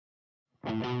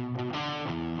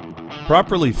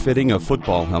Properly fitting a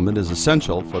football helmet is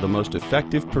essential for the most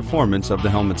effective performance of the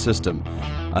helmet system.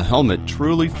 A helmet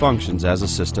truly functions as a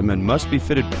system and must be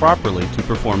fitted properly to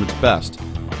perform its best.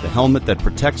 The helmet that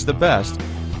protects the best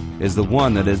is the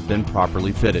one that has been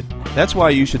properly fitted. That's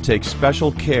why you should take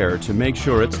special care to make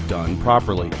sure it's done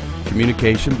properly.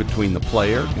 Communication between the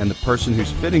player and the person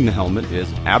who's fitting the helmet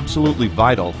is absolutely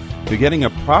vital to getting a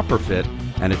proper fit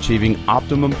and achieving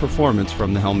optimum performance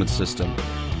from the helmet system.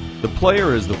 The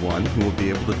player is the one who will be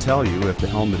able to tell you if the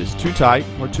helmet is too tight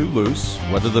or too loose,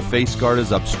 whether the face guard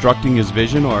is obstructing his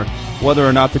vision, or whether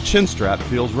or not the chin strap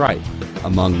feels right,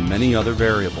 among many other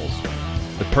variables.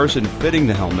 The person fitting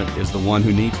the helmet is the one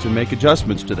who needs to make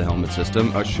adjustments to the helmet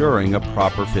system, assuring a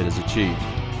proper fit is achieved.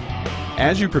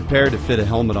 As you prepare to fit a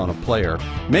helmet on a player,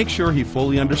 make sure he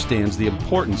fully understands the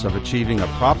importance of achieving a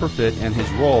proper fit and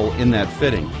his role in that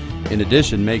fitting. In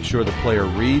addition, make sure the player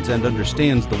reads and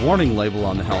understands the warning label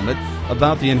on the helmet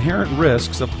about the inherent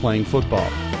risks of playing football.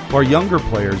 For younger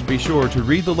players, be sure to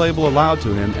read the label aloud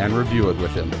to him and review it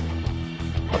with him.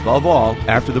 Above all,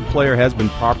 after the player has been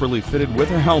properly fitted with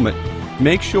a helmet,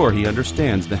 make sure he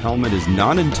understands the helmet is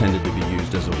not intended to be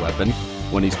used as a weapon.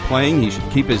 When he's playing, he should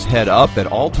keep his head up at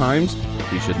all times.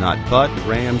 He should not butt,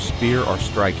 ram, spear, or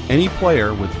strike any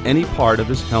player with any part of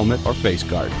his helmet or face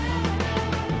guard.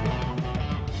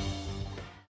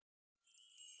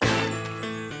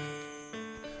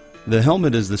 The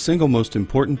helmet is the single most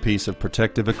important piece of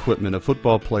protective equipment a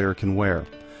football player can wear.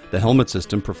 The helmet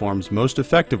system performs most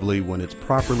effectively when it's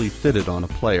properly fitted on a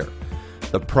player.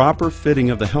 The proper fitting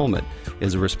of the helmet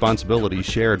is a responsibility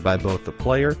shared by both the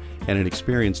player and an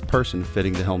experienced person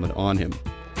fitting the helmet on him.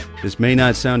 This may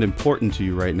not sound important to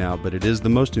you right now, but it is the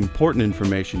most important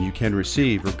information you can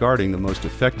receive regarding the most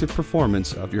effective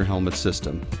performance of your helmet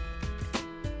system.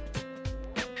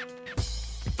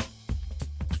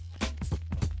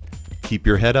 Keep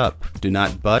your head up. Do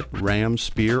not butt, ram,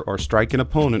 spear, or strike an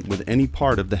opponent with any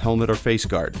part of the helmet or face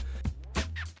guard.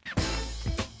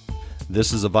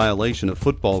 This is a violation of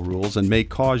football rules and may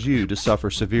cause you to suffer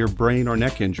severe brain or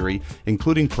neck injury,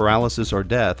 including paralysis or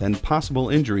death, and possible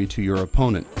injury to your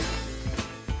opponent.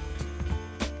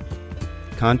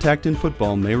 Contact in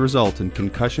football may result in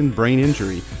concussion brain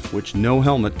injury, which no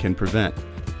helmet can prevent.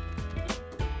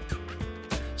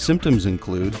 Symptoms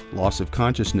include loss of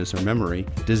consciousness or memory,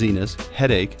 dizziness,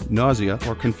 headache, nausea,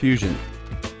 or confusion.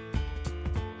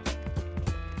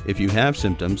 If you have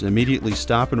symptoms, immediately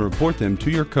stop and report them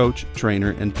to your coach,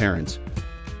 trainer, and parents.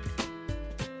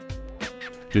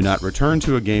 Do not return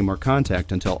to a game or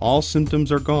contact until all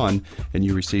symptoms are gone and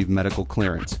you receive medical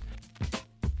clearance.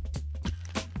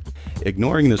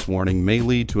 Ignoring this warning may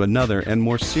lead to another and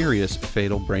more serious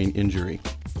fatal brain injury.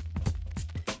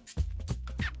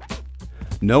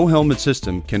 No helmet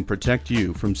system can protect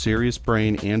you from serious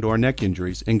brain and/or neck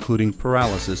injuries, including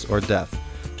paralysis or death.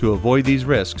 To avoid these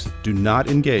risks, do not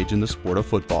engage in the sport of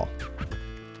football.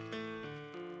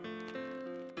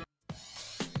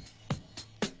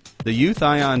 The Youth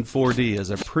Ion 4D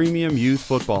is a premium youth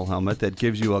football helmet that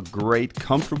gives you a great,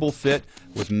 comfortable fit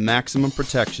with maximum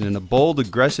protection in a bold,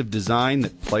 aggressive design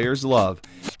that players love,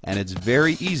 and it's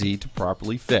very easy to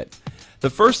properly fit. The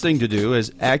first thing to do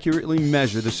is accurately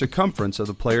measure the circumference of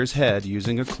the player's head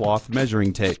using a cloth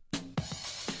measuring tape.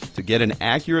 To get an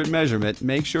accurate measurement,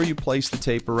 make sure you place the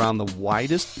tape around the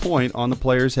widest point on the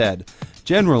player's head.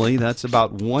 Generally, that's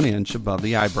about 1 inch above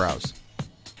the eyebrows.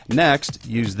 Next,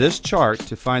 use this chart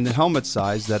to find the helmet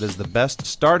size that is the best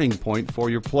starting point for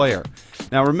your player.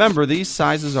 Now remember, these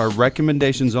sizes are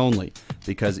recommendations only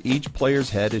because each player's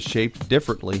head is shaped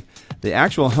differently. The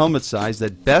actual helmet size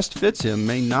that best fits him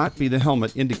may not be the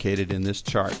helmet indicated in this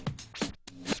chart.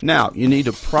 Now, you need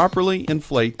to properly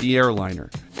inflate the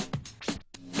airliner.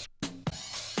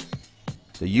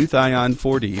 The Youth Ion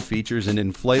 4D features an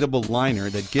inflatable liner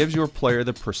that gives your player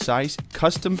the precise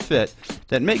custom fit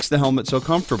that makes the helmet so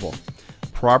comfortable.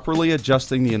 Properly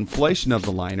adjusting the inflation of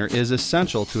the liner is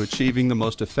essential to achieving the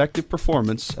most effective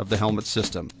performance of the helmet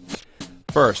system.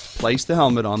 First, place the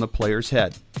helmet on the player's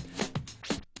head.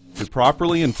 To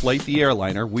properly inflate the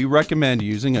airliner, we recommend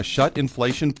using a Schutt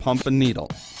inflation pump and needle.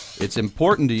 It's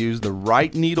important to use the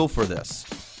right needle for this.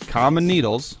 Common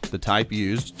needles, the type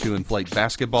used to inflate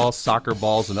basketballs, soccer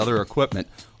balls, and other equipment,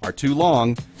 are too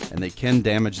long and they can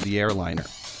damage the airliner.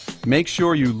 Make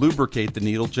sure you lubricate the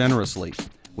needle generously.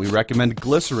 We recommend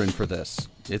glycerin for this.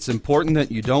 It's important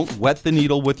that you don't wet the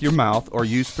needle with your mouth or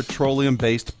use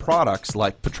petroleum-based products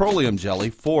like petroleum jelly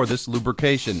for this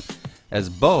lubrication, as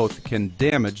both can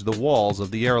damage the walls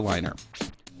of the airliner.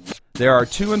 There are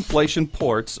 2 inflation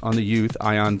ports on the Youth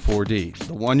Ion 4D.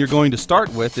 The one you're going to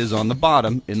start with is on the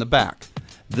bottom in the back.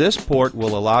 This port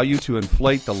will allow you to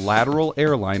inflate the lateral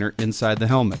air liner inside the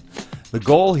helmet. The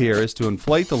goal here is to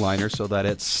inflate the liner so that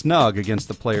it's snug against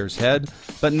the player's head,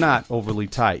 but not overly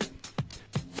tight.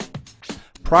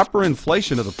 Proper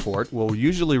inflation of the port will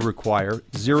usually require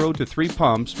 0 to 3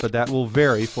 pumps, but that will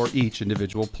vary for each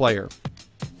individual player.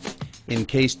 In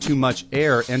case too much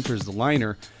air enters the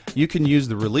liner, you can use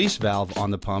the release valve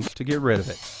on the pump to get rid of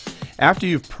it. After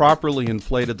you've properly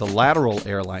inflated the lateral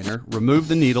air liner, remove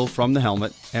the needle from the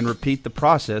helmet and repeat the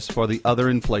process for the other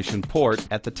inflation port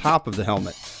at the top of the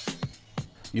helmet.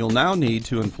 You'll now need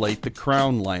to inflate the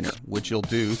crown liner, which you'll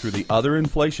do through the other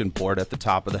inflation port at the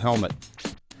top of the helmet.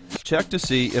 Check to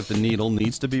see if the needle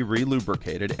needs to be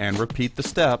re-lubricated and repeat the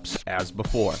steps as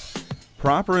before.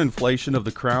 Proper inflation of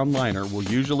the crown liner will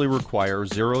usually require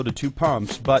 0 to 2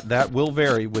 pumps, but that will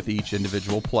vary with each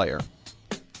individual player.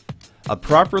 A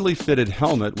properly fitted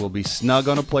helmet will be snug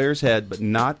on a player's head but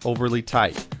not overly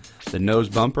tight. The nose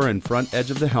bumper and front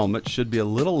edge of the helmet should be a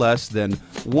little less than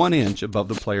 1 inch above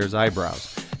the player's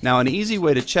eyebrows. Now, an easy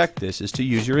way to check this is to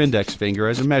use your index finger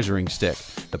as a measuring stick.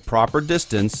 The proper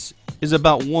distance is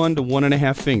about 1 to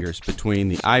 1.5 fingers between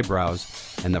the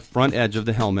eyebrows and the front edge of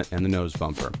the helmet and the nose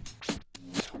bumper.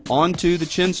 On to the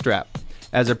chin strap.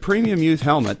 As a premium youth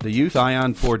helmet, the Youth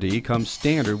Ion 4D comes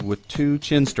standard with 2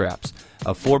 chin straps,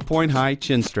 a 4-point high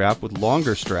chin strap with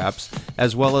longer straps,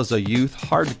 as well as a youth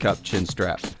hard cup chin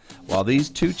strap. While these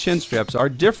 2 chin straps are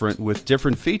different with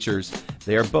different features,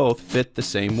 they are both fit the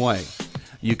same way.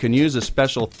 You can use a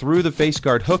special through the face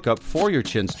guard hookup for your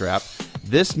chin strap.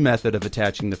 This method of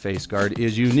attaching the face guard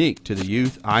is unique to the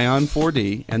Youth Ion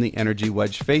 4D and the Energy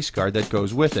Wedge face guard that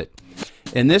goes with it.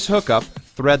 In this hookup,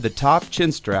 thread the top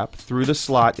chin strap through the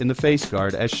slot in the face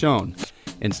guard as shown.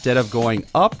 Instead of going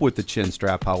up with the chin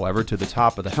strap, however, to the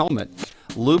top of the helmet,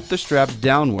 loop the strap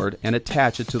downward and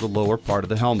attach it to the lower part of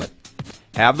the helmet.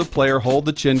 Have the player hold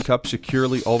the chin cup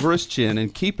securely over his chin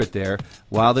and keep it there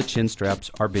while the chin straps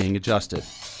are being adjusted.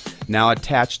 Now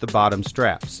attach the bottom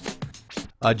straps.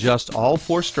 Adjust all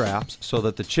 4 straps so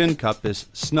that the chin cup is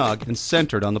snug and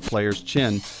centered on the player's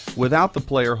chin without the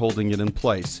player holding it in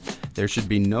place. There should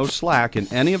be no slack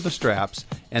in any of the straps,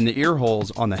 and the ear holes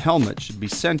on the helmet should be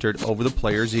centered over the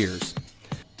player's ears.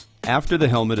 After the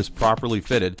helmet is properly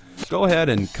fitted, go ahead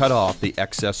and cut off the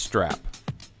excess strap.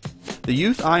 The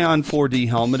Youth Ion 4D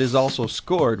helmet is also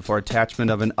scored for attachment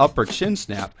of an upper chin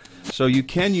snap, so you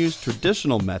can use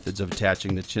traditional methods of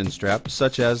attaching the chin strap,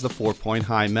 such as the 4-point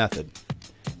high method.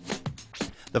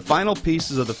 The final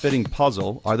pieces of the fitting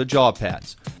puzzle are the jaw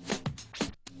pads.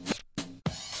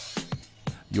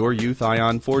 Your Youth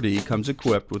Ion 4D comes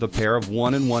equipped with a pair of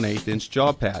 1 1/8 inch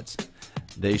jaw pads.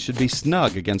 They should be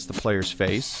snug against the player's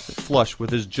face, flush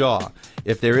with his jaw.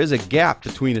 If there is a gap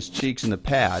between his cheeks and the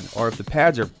pad, or if the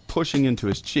pads are pushing into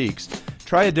his cheeks,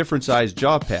 try a different size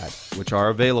jaw pad, which are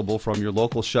available from your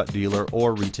local Schutt dealer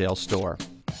or retail store.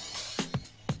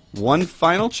 One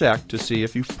final check to see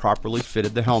if you've properly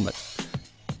fitted the helmet.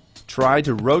 Try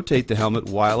to rotate the helmet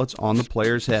while it's on the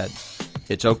player's head.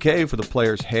 It's okay for the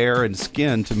player's hair and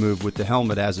skin to move with the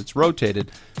helmet as it's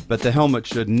rotated, but the helmet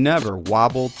should never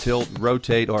wobble, tilt,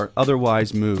 rotate, or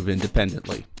otherwise move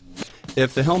independently.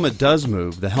 If the helmet does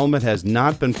move, the helmet has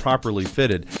not been properly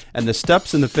fitted, and the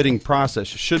steps in the fitting process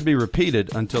should be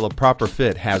repeated until a proper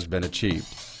fit has been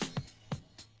achieved.